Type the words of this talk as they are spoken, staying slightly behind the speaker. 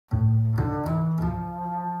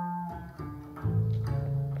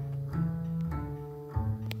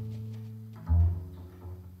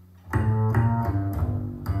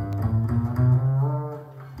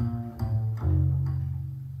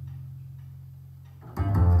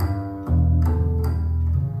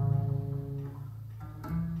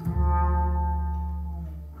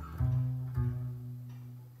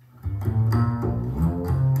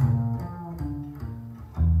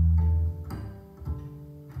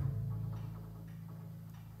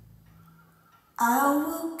I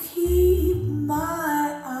will keep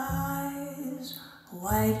my eyes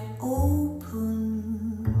wide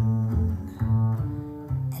open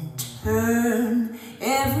and turn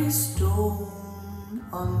every stone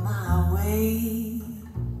on my way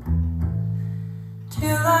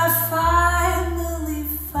till I finally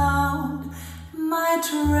found my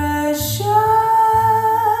treasure.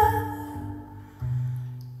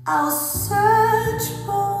 I'll search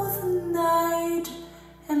both night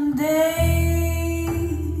and day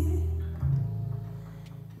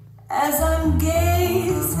as I'm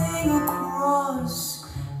gazing across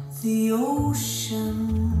the ocean,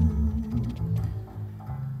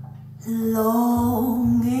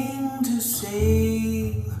 longing to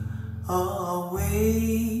sail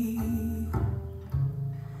away.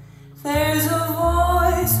 There's a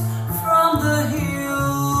voice from the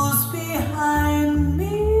hills behind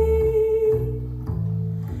me.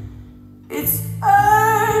 It's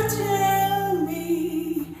urging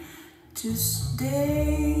me to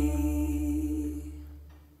stay.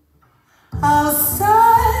 I'll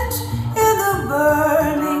search in the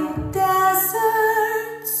burning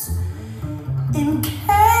deserts, in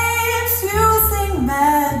caves using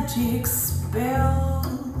magic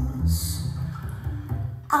spells.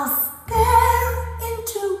 I'll stare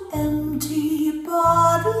into empty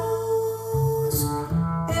bottles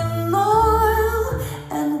in oil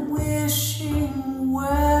and wishing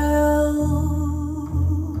wells.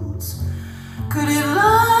 Could it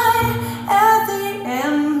lie at the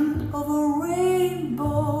end of a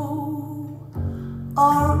rainbow,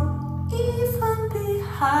 or even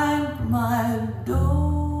behind my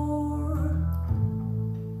door?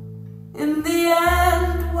 In the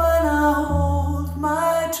end, when I hold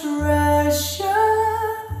my treasure,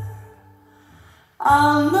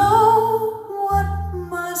 I'll